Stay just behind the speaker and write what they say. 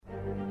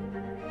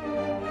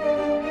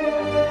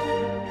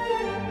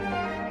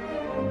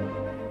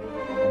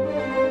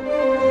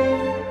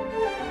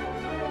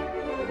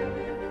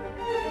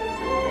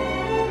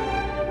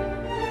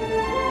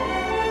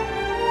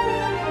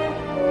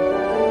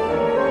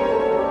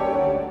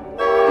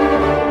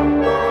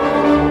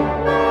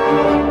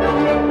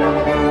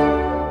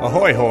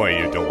Ahoy, hoy,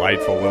 you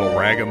delightful little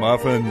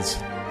ragamuffins.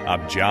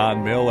 I'm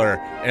John Miller,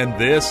 and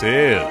this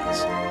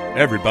is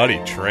Everybody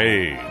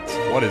Trades.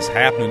 What is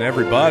happening,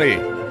 everybody?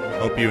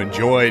 Hope you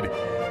enjoyed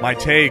my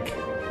take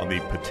on the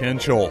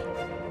potential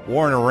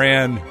war in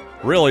Iran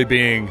really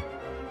being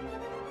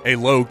a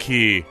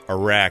low-key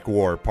Iraq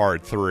War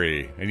Part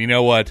 3. And you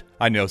know what?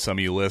 I know some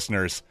of you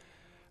listeners,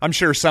 I'm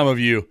sure some of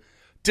you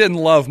didn't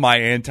love my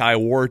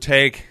anti-war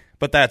take,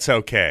 but that's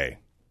okay.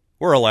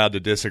 We're allowed to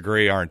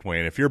disagree, aren't we?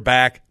 And if you're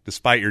back,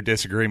 despite your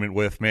disagreement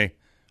with me,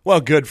 well,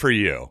 good for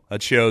you.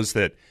 That shows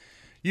that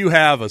you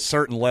have a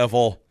certain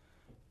level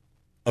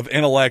of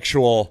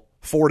intellectual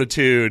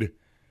fortitude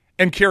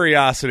and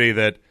curiosity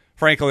that,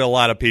 frankly, a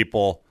lot of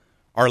people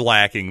are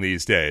lacking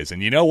these days.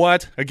 And you know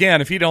what?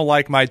 Again, if you don't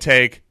like my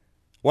take,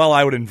 well,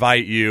 I would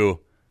invite you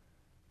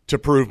to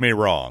prove me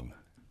wrong.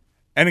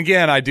 And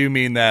again, I do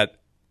mean that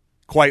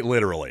quite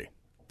literally.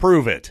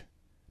 Prove it.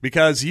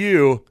 Because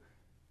you,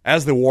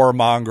 as the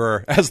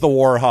warmonger, as the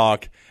war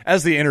hawk,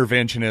 as the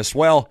interventionist,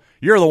 well,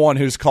 you're the one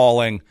who's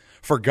calling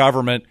for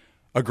government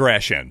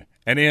aggression.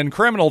 And in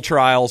criminal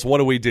trials, what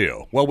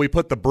do? Well, we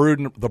put the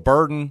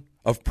burden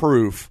of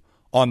proof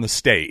on the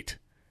state.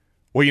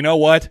 Well, you know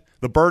what?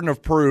 The burden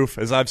of proof,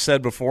 as I've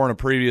said before in a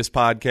previous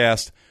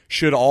podcast,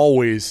 should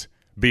always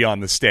be on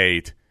the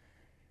state.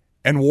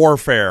 And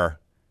warfare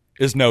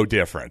is no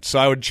different. So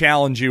I would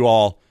challenge you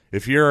all,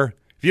 if you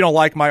don't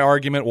like my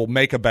argument, we'll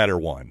make a better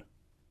one.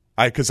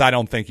 Because I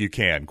don't think you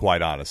can,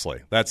 quite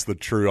honestly. That's the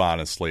true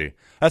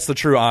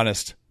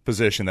honest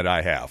position that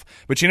I have.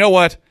 But you know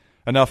what?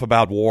 Enough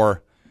about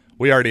war.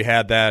 We already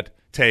had that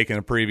take in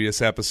a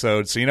previous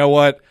episode. So you know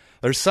what?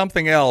 There's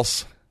something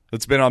else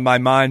that's been on my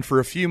mind for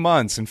a few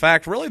months. In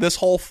fact, really this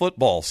whole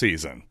football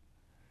season.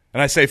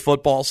 And I say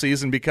football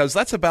season because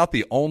that's about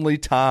the only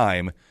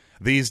time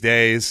these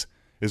days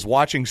is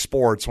watching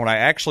sports when I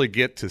actually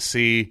get to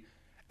see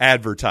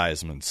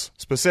advertisements,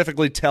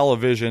 specifically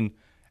television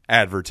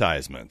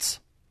advertisements.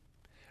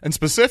 And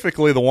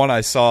specifically the one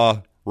I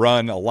saw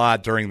run a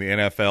lot during the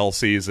NFL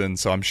season,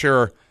 so I'm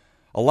sure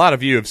a lot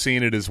of you have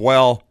seen it as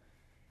well,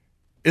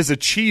 is a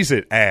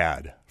Cheez-It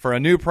ad for a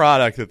new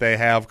product that they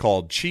have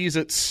called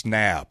Cheez-It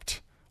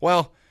Snapped.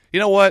 Well, you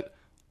know what?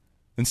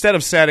 Instead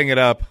of setting it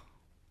up,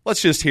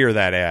 let's just hear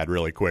that ad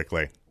really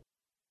quickly.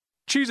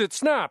 Cheez-It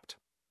Snapped.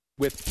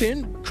 With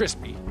thin,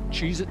 crispy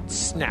Cheez-It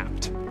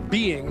Snapped.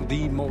 Being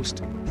the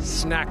most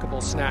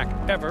snackable snack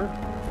ever,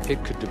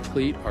 it could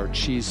deplete our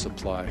cheese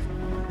supply.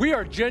 We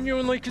are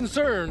genuinely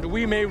concerned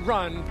we may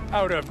run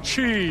out of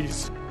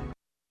cheese.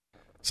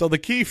 So the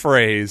key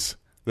phrase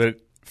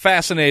that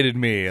fascinated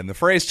me, and the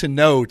phrase to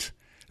note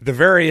at the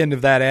very end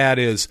of that ad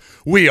is,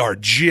 we are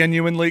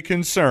genuinely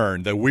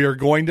concerned that we are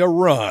going to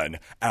run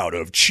out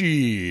of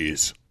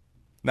cheese.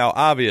 Now,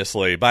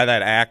 obviously, by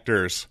that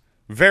actor's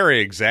very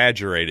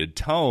exaggerated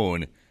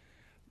tone,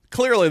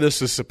 clearly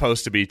this is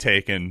supposed to be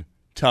taken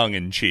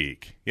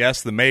tongue-in-cheek.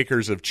 Yes, the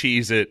makers of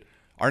Cheez-It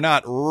are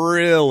not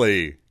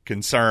really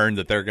concerned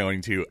that they're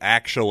going to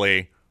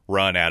actually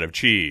run out of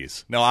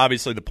cheese. Now,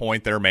 obviously, the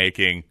point they're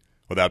making,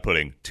 without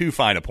putting too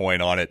fine a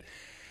point on it,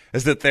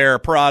 is that their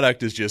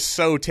product is just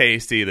so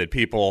tasty that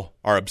people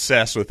are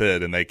obsessed with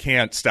it and they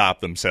can't stop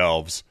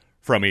themselves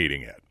from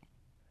eating it.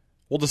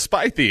 Well,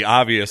 despite the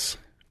obvious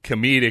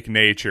comedic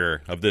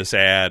nature of this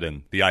ad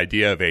and the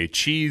idea of a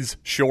cheese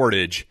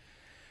shortage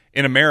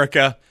in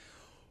America,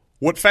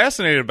 what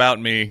fascinated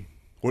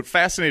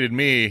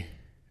me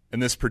in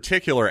this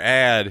particular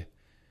ad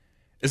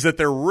is that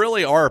there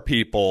really are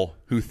people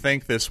who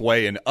think this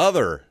way in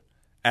other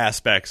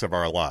aspects of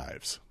our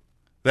lives.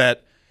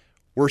 That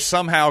we're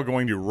somehow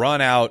going to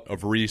run out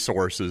of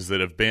resources that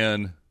have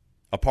been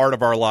a part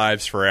of our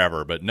lives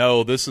forever. But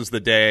no, this is the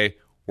day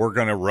we're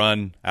going to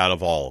run out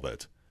of all of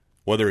it.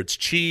 Whether it's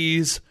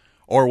cheese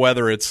or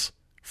whether it's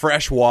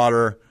fresh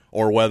water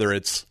or whether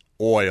it's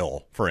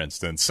oil, for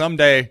instance.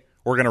 Someday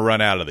we're going to run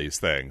out of these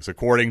things,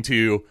 according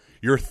to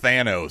your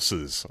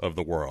Thanoses of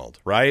the world,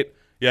 right?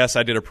 Yes,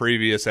 I did a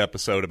previous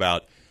episode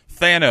about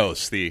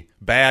Thanos, the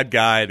bad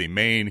guy, the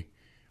main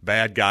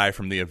bad guy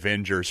from the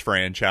Avengers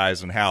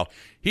franchise, and how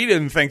he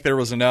didn't think there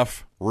was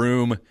enough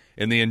room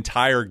in the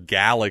entire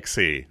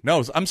galaxy.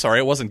 No, I'm sorry,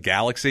 it wasn't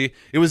galaxy.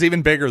 It was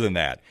even bigger than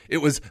that. It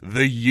was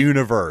the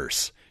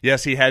universe.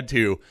 Yes, he had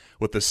to,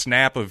 with the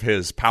snap of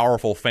his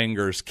powerful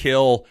fingers,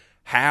 kill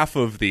half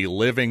of the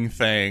living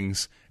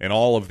things in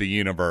all of the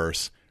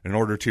universe in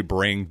order to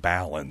bring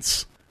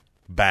balance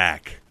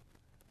back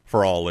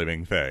for all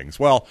living things.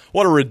 Well,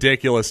 what a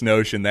ridiculous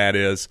notion that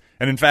is.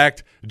 And in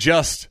fact,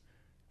 just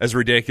as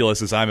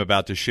ridiculous as I'm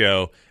about to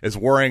show is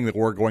worrying that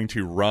we're going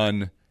to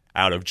run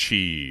out of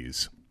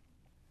cheese.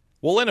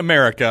 Well, in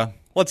America,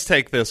 let's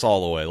take this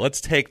all the way. Let's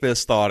take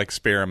this thought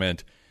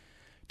experiment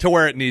to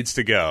where it needs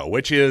to go,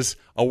 which is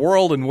a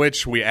world in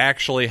which we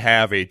actually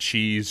have a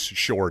cheese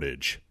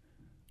shortage.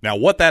 Now,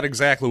 what that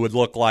exactly would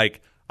look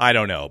like, I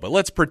don't know. But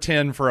let's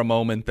pretend for a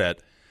moment that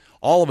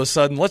all of a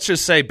sudden, let's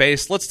just say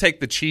let's take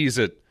the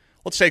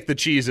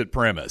Cheez-It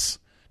premise.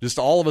 Just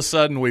all of a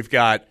sudden, we've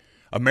got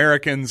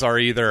Americans are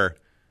either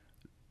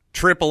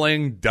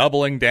tripling,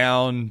 doubling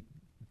down,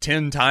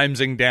 10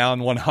 timesing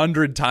down,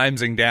 100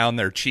 timesing down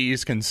their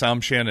cheese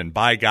consumption, and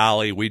by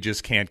golly, we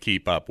just can't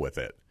keep up with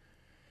it.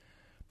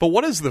 But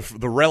what does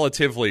the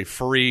relatively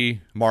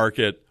free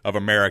market of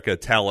America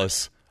tell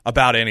us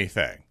about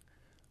anything?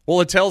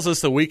 Well, it tells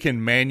us that we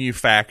can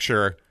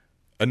manufacture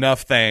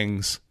enough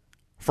things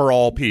for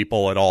all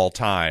people at all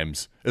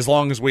times, as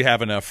long as we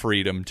have enough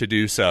freedom to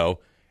do so,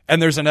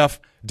 and there's enough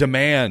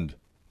demand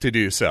to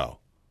do so.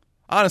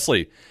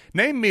 Honestly,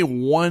 name me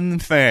one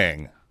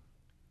thing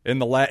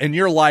in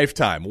your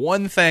lifetime,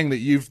 one thing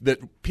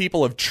that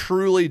people have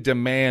truly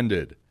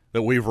demanded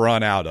that we've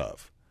run out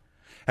of.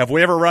 Have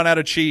we ever run out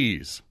of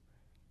cheese?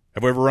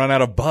 Have we ever run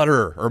out of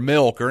butter or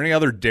milk or any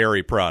other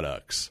dairy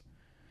products?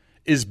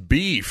 Is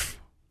beef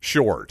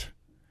short?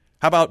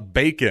 How about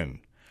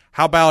bacon?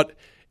 How about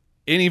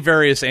any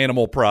various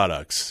animal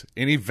products?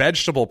 Any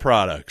vegetable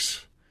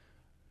products?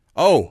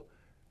 Oh,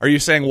 are you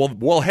saying,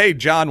 well, hey,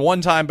 John, one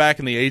time back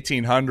in the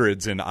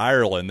 1800s in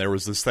Ireland, there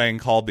was this thing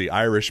called the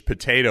Irish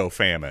potato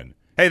famine.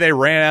 Hey, they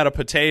ran out of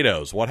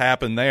potatoes. What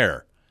happened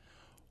there?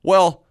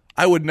 Well,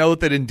 I would note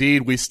that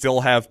indeed we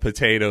still have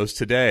potatoes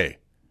today.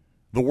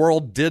 The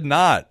world did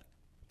not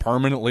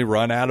permanently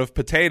run out of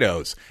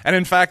potatoes. And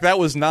in fact, that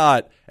was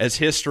not, as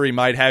history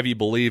might have you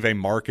believe, a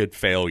market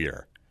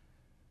failure.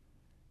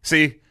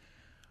 See,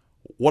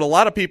 what a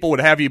lot of people would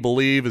have you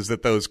believe is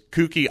that those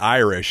kooky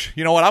Irish,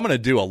 you know what, I'm going to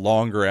do a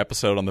longer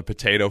episode on the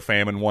potato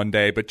famine one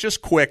day, but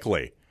just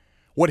quickly,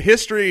 what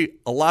history,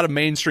 a lot of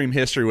mainstream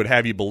history would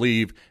have you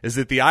believe is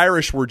that the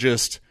Irish were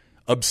just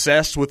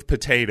obsessed with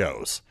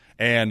potatoes,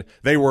 and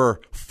they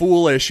were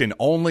foolish in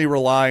only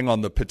relying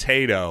on the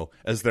potato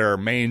as their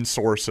main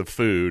source of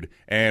food.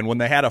 And when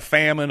they had a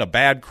famine, a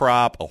bad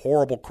crop, a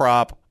horrible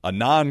crop, a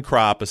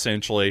non-crop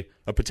essentially,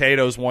 of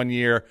potatoes one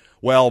year,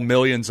 well,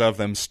 millions of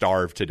them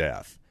starved to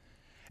death.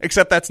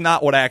 Except that's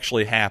not what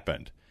actually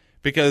happened.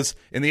 Because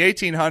in the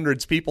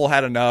 1800s, people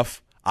had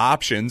enough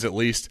options, at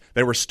least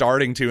they were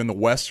starting to in the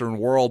Western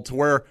world, to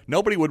where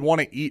nobody would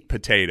want to eat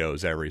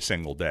potatoes every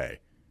single day.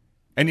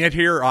 And yet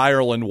here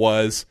Ireland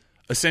was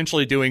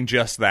essentially doing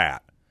just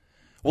that.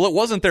 Well, it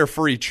wasn't their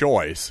free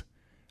choice.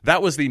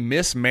 That was the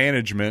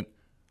mismanagement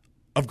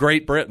of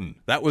Great Britain.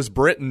 That was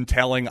Britain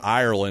telling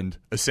Ireland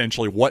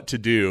essentially what to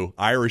do,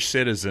 Irish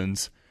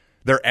citizens,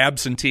 their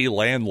absentee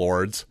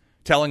landlords,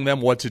 telling them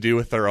what to do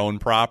with their own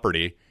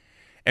property.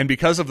 And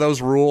because of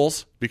those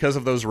rules, because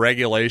of those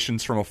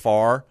regulations from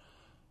afar,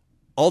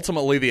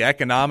 ultimately the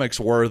economics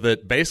were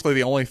that basically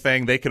the only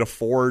thing they could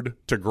afford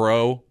to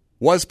grow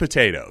was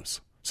potatoes.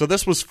 So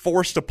this was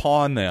forced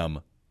upon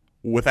them,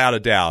 without a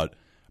doubt,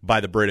 by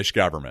the British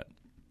government.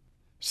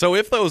 So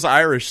if those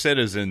Irish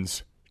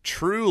citizens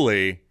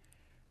truly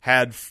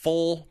had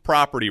full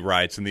property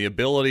rights and the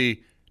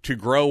ability to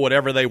grow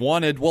whatever they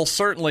wanted, well,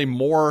 certainly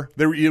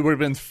there would have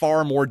been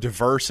far more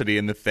diversity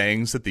in the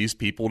things that these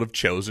people would have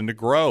chosen to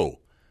grow.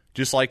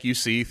 Just like you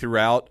see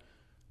throughout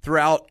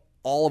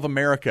all of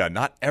America,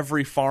 not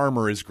every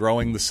farmer is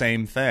growing the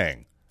same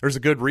thing. There's a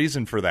good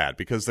reason for that,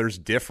 because there's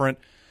different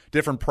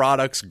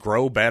products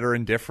grow better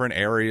in different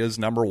areas.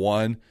 Number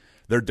one,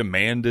 they're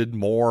demanded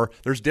more.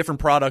 There's different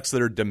products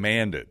that are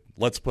demanded.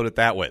 Let's put it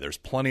that way. There's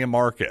plenty of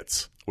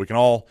markets. We can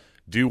all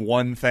do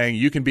one thing.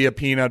 You can be a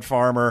peanut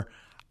farmer.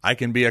 I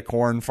can be a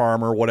corn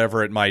farmer,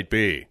 whatever it might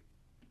be.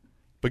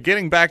 But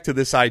getting back to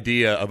this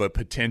idea of a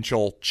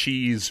potential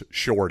cheese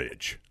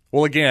shortage.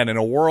 Well, again, in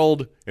a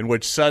world in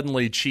which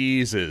suddenly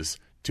cheese is,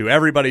 to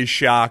everybody's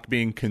shock,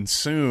 being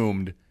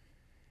consumed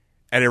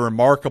at a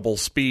remarkable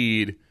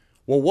speed,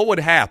 well, what would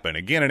happen?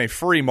 Again, in a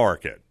free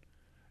market,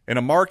 in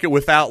a market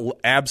without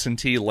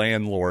absentee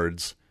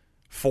landlords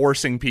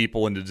forcing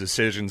people into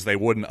decisions they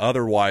wouldn't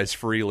otherwise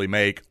freely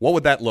make, what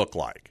would that look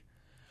like?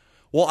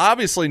 Well,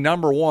 obviously,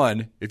 number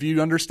one, if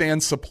you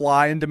understand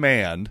supply and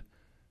demand,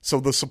 so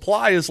the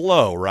supply is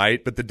low,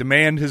 right? But the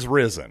demand has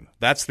risen.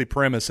 That's the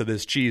premise of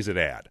this Cheez It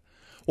ad.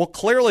 Well,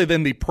 clearly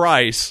then the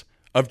price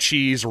of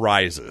cheese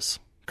rises,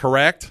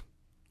 correct?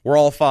 We're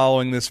all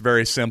following this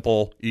very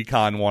simple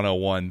Econ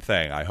 101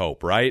 thing, I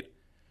hope, right?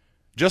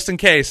 Just in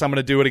case, I'm going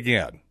to do it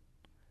again.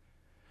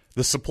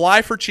 The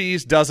supply for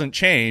cheese doesn't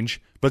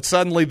change, but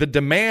suddenly the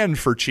demand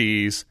for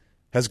cheese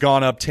has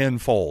gone up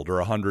 10-fold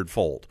or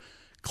 100-fold.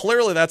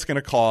 Clearly, that's going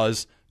to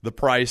cause the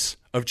price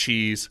of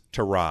cheese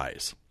to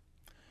rise.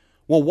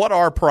 Well, what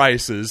are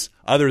prices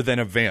other than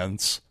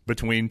events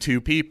between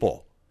two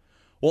people?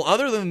 Well,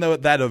 other than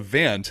that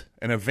event,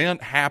 an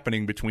event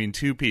happening between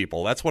two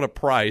people, that's what a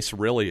price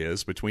really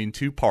is, between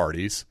two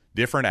parties,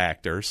 different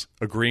actors,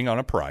 agreeing on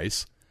a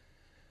price.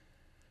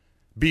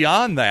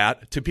 Beyond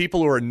that, to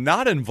people who are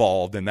not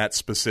involved in that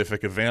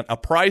specific event, a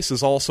price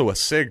is also a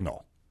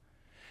signal.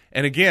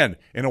 And again,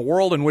 in a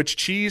world in which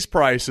cheese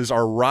prices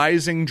are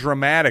rising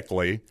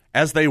dramatically,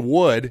 as they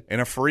would in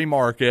a free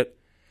market,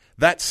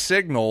 that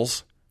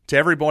signals to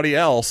everybody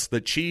else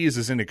that cheese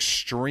is in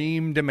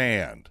extreme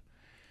demand.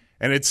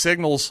 And it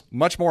signals,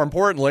 much more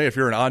importantly, if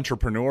you're an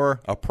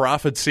entrepreneur, a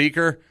profit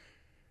seeker,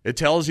 it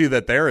tells you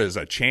that there is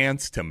a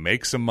chance to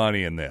make some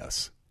money in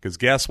this. Because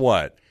guess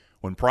what?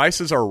 When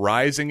prices are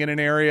rising in an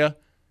area,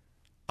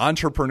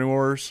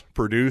 entrepreneurs,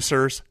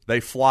 producers, they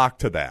flock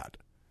to that.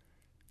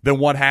 Then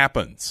what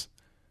happens?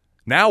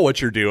 Now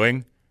what you're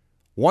doing,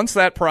 once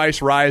that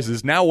price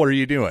rises, now what are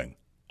you doing?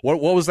 What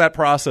was that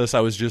process I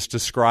was just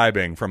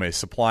describing from a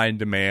supply and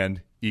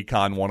demand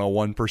Econ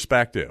 101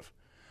 perspective?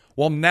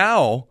 Well,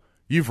 now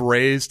you've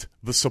raised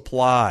the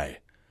supply.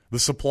 The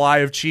supply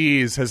of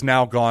cheese has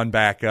now gone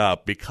back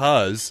up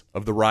because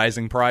of the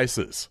rising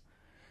prices,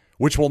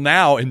 which will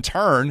now, in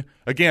turn,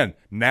 again,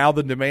 now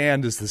the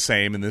demand is the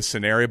same in this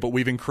scenario, but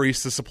we've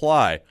increased the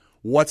supply.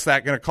 What's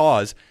that going to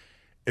cause?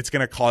 It's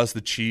going to cause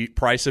the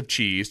price of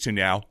cheese to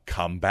now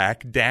come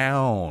back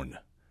down.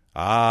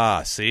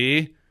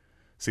 See,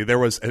 there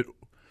was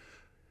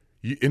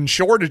in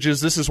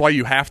shortages, this is why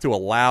you have to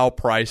allow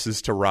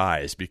prices to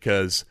rise,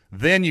 because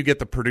then you get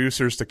the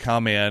producers to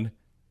come in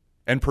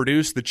and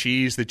produce the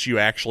cheese that you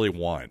actually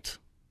want.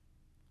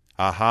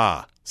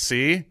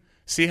 See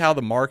how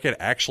the market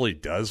actually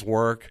does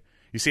work?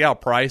 You see how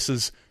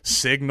prices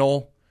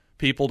signal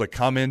people to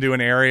come into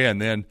an area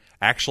and then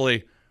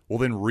actually will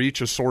then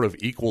reach a sort of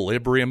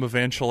equilibrium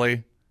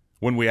eventually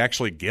when we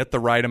actually get the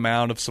right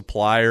amount of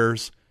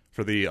suppliers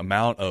for the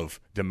amount of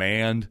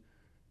demand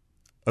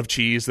of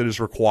cheese that is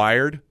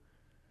required.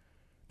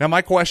 Now,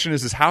 my question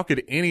is how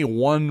could any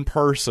one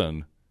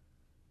person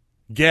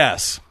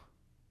guess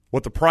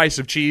what the price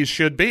of cheese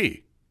should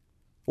be?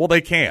 Well,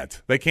 they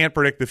can't. They can't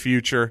predict the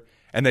future,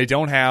 and they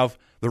don't have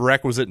the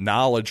requisite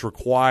knowledge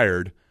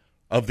required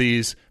of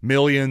these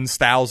millions,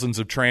 thousands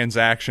of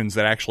transactions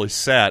that actually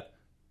set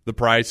the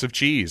price of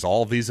cheese,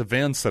 all of these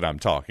events that I'm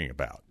talking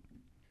about.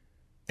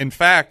 In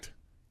fact,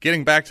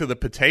 getting back to the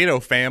potato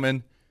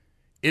famine,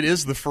 it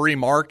is the free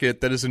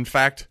market that has, in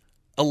fact,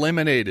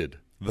 eliminated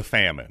the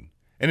famine,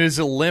 and it has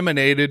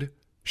eliminated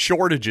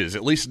shortages,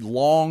 at least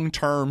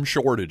long-term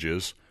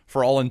shortages,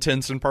 for all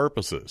intents and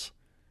purposes.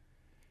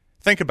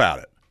 Think about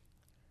it.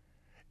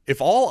 If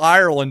all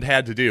Ireland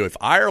had to do, if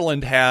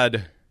Ireland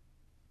had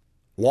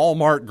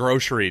Walmart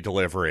grocery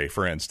delivery,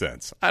 for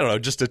instance, I don't know,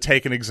 just to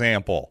take an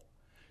example,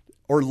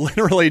 or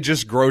literally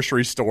just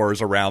grocery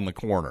stores around the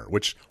corner,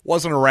 which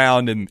wasn't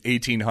around in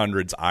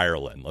 1800s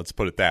Ireland, let's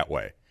put it that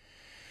way.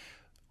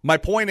 My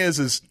point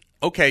is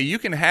okay, you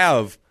can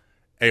have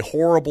a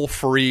horrible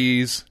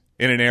freeze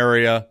in an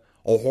area,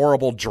 a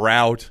horrible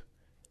drought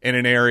in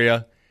an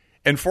area,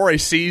 and for a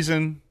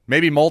season,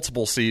 maybe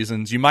multiple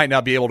seasons, you might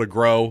not be able to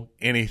grow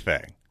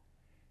anything.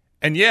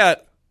 And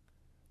yet,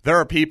 there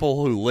are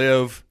people who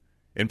live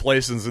in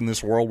places in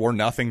this world where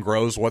nothing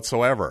grows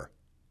whatsoever.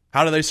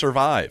 How do they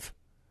survive?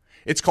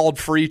 It's called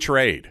free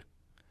trade.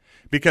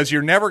 Because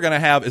you're never going to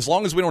have, as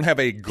long as we don't have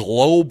a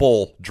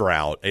global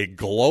drought, a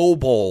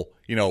global,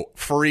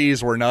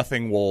 freeze where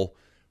nothing will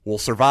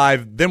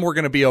survive, then we're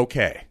going to be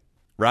okay,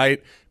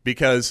 right?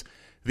 Because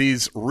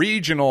these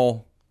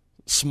regional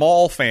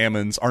small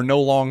famines are no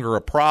longer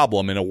a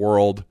problem in a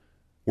world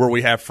where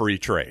we have free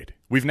trade.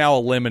 We've now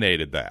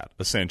eliminated that,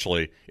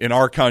 essentially, in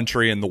our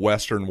country, in the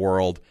Western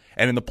world,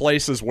 and in the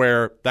places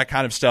where that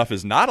kind of stuff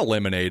is not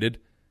eliminated,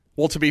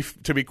 well, to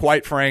be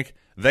quite frank,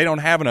 they don't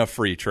have enough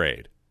free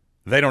trade.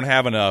 They don't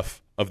have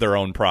enough of their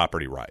own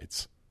property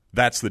rights.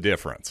 That's the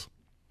difference.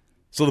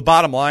 So the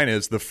bottom line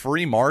is the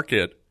free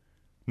market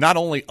not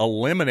only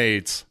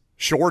eliminates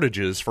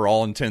shortages for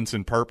all intents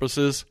and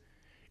purposes,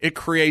 it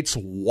creates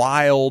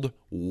wild,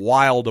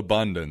 wild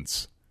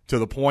abundance to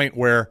the point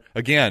where,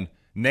 again,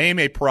 name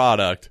a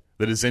product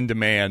that is in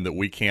demand that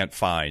we can't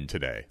find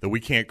today, that we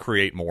can't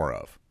create more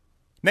of.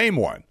 Name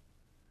one.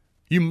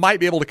 You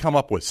might be able to come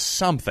up with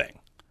something.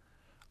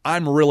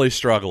 I'm really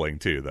struggling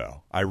too,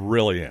 though. I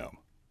really am.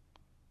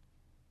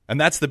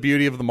 And that's the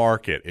beauty of the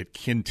market. It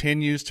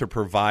continues to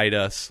provide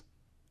us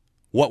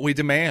what we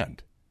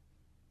demand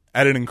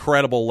at an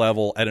incredible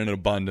level, at an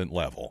abundant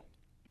level.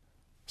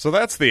 So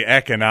that's the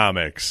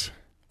economics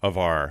of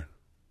our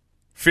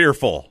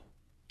fearful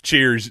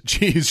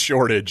cheese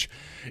shortage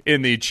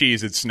in the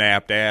Cheez-It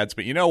Snapped ads.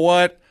 But you know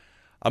what?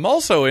 I'm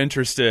also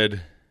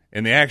interested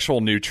in the actual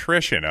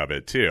nutrition of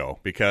it too,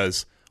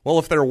 because, well,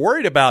 if they're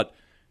worried about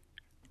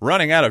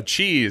running out of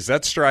cheese,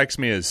 that strikes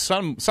me as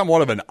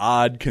somewhat of an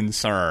odd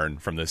concern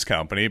from this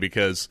company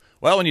because,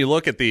 well, when you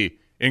look at the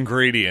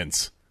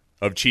ingredients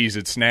of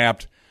Cheez-It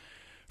Snapped,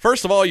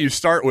 first of all, you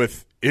start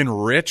with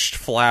enriched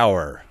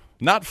flour.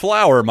 Not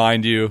flour,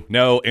 mind you.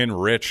 No,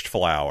 enriched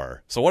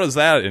flour. So what does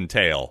that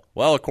entail?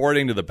 Well,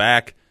 according to the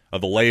back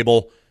of the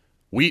label,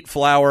 wheat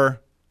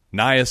flour,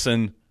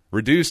 niacin,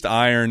 reduced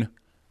iron,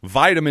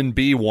 vitamin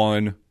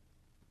B1,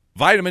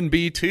 vitamin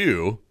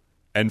B2,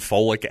 and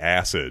folic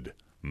acid.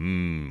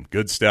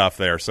 Good stuff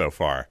there so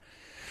far.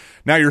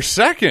 Now, your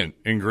second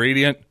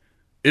ingredient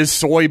is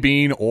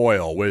soybean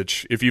oil,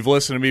 which, if you've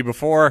listened to me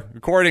before,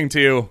 according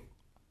to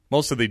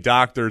most of the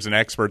doctors and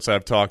experts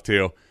I've talked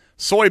to,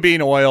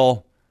 soybean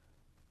oil,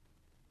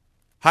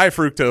 high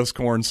fructose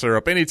corn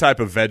syrup, any type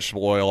of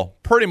vegetable oil,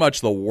 pretty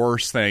much the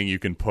worst thing you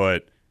can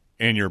put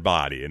in your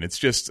body. And it's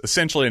just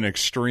essentially an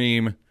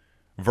extreme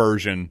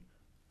version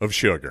of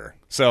sugar.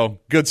 So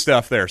good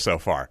stuff there so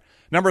far.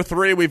 Number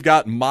 3, we've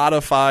got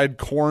modified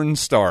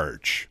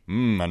cornstarch.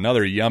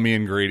 Another yummy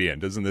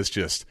ingredient. Isn't this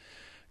just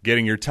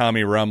getting your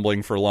tummy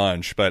rumbling for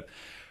lunch? But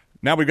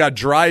now we've got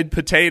dried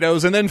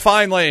potatoes. And then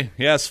finally,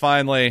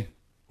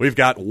 we've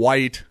got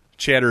white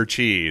cheddar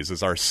cheese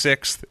as our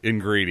 6th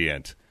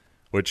ingredient,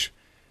 which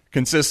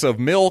consists of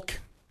milk,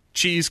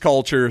 cheese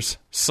cultures,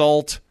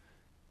 salt,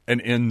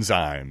 and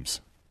enzymes.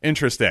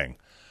 Interesting.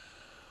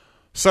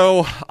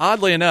 So,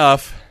 oddly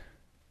enough,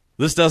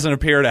 this doesn't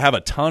appear to have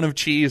a ton of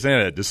cheese in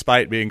it,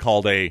 despite being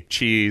called a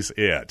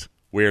cheese-it,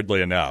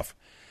 weirdly enough.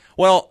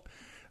 Well,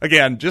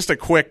 again, just a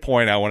quick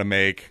point I want to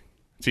make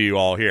to you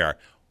all here.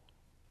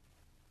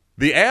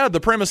 The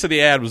premise of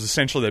the ad was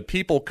essentially that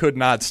people could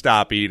not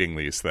stop eating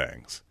these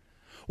things.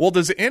 Well,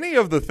 does any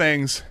of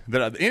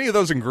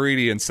those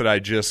ingredients that I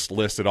just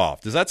listed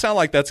off, does that sound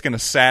like that's going to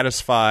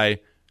satisfy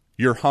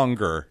your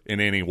hunger in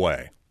any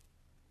way?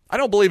 I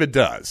don't believe it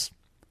does.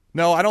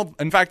 No, I don't.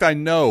 In fact, I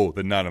know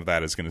that none of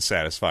that is going to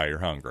satisfy your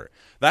hunger.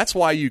 That's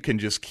why you can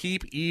just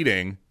keep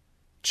eating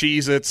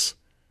Cheez-Its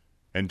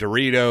and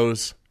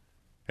Doritos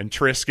and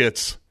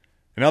Triscuits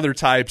and other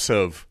types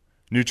of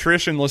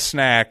nutritionless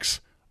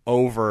snacks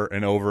over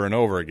and over and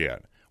over again.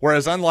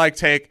 Whereas unlike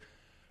take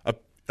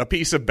a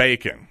piece of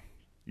bacon.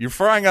 You're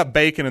frying up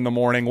bacon in the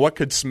morning. What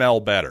could smell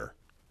better?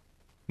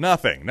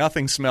 Nothing.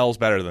 Nothing smells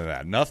better than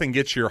that. Nothing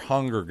gets your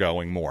hunger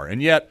going more.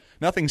 And yet,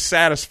 nothing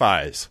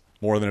satisfies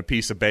more than a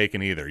piece of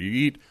bacon either. You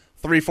eat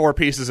 3-4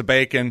 pieces of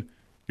bacon,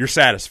 you're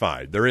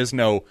satisfied. There is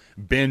no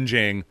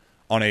binging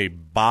on a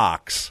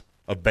box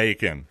of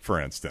bacon, for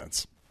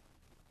instance.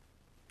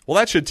 Well,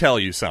 that should tell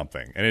you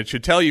something. And it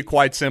should tell you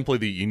quite simply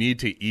that you need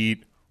to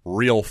eat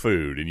real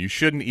food. And you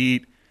shouldn't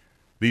eat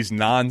these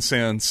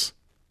nonsense,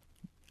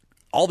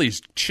 all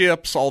these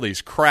chips, all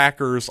these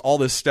crackers, all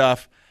this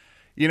stuff.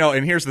 You know,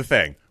 and here's the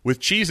thing. With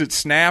Cheez-It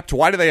Snapped,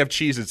 why do they have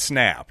Cheez-It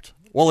Snapped?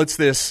 Well, it's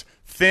this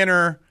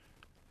thinner.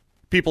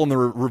 People in the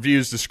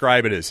reviews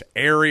describe it as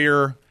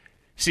airier.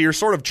 See, you're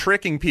sort of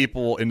tricking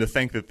people into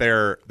think that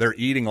they're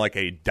eating like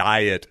a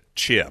diet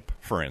chip,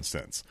 for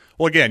instance.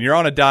 Well, again, you're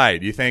on a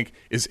diet. You think,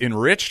 is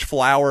enriched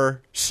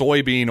flour,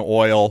 soybean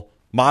oil,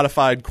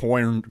 modified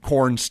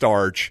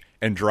cornstarch,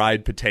 and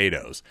dried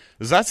potatoes,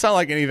 does that sound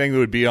like anything that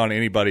would be on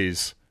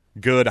anybody's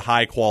good,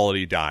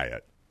 high-quality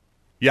diet?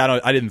 Yeah,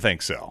 I didn't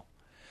think so.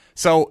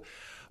 So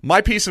my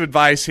piece of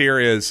advice here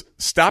is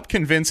stop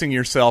convincing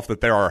yourself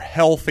that there are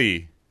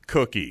healthy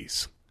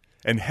cookies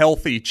and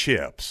healthy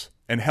chips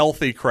and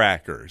healthy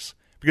crackers,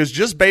 because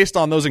just based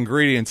on those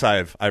ingredients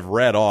I've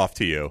read off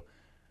to you,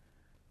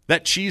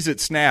 that Cheez-It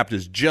Snapped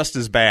is just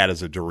as bad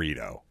as a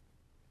Dorito.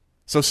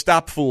 So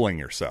stop fooling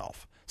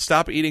yourself.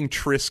 Stop eating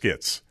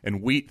Triscuits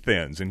and Wheat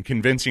Thins and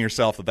convincing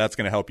yourself that that's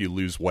going to help you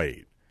lose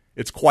weight.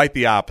 It's quite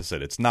the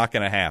opposite. It's not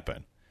going to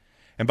happen.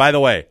 And by the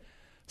way,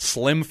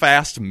 Slim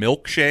Fast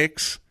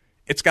milkshakes,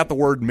 it's got the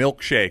word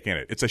milkshake in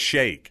it. It's a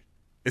shake.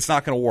 It's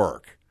not going to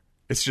work.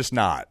 It's just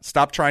not.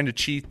 Stop trying to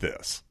cheat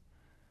this.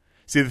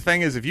 See, the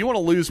thing is, if you want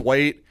to lose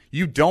weight,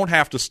 you don't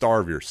have to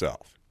starve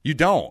yourself. You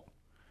don't.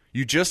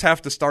 You just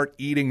have to start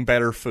eating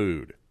better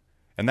food.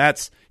 And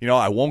that's,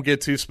 I won't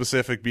get too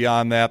specific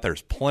beyond that.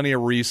 There's plenty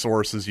of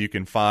resources you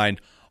can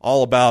find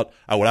all about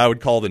what I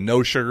would call the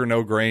no sugar,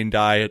 no grain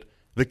diet,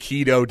 the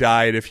keto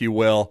diet, if you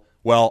will.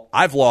 Well,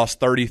 I've lost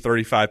 30,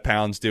 35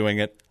 pounds doing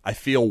it. I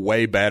feel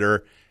way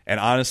better. And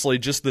honestly,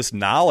 just this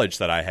knowledge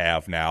that I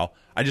have now,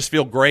 I just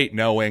feel great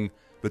knowing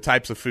the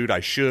types of food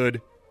I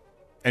should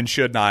and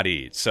should not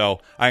eat. So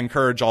I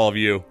encourage all of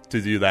you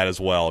to do that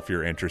as well if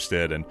you're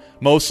interested. And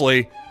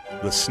mostly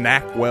the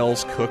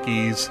Snackwell's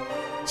cookies,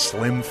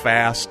 Slim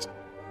Fast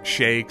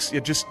shakes,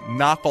 you just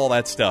knock all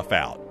that stuff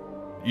out.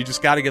 You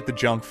just got to get the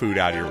junk food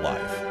out of your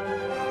life.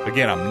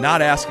 Again, I'm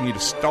not asking you to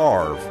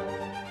starve.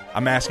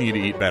 I'm asking you to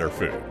eat better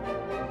food.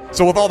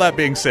 So with all that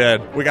being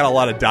said, we got a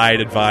lot of diet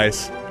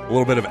advice, a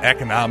little bit of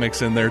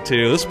economics in there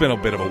too. This has been a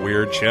bit of a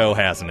weird show,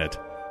 hasn't it?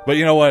 But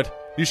you know what?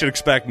 You should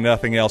expect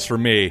nothing else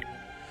from me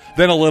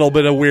than a little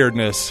bit of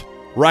weirdness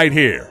right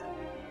here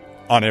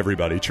on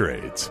Everybody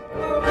Trades.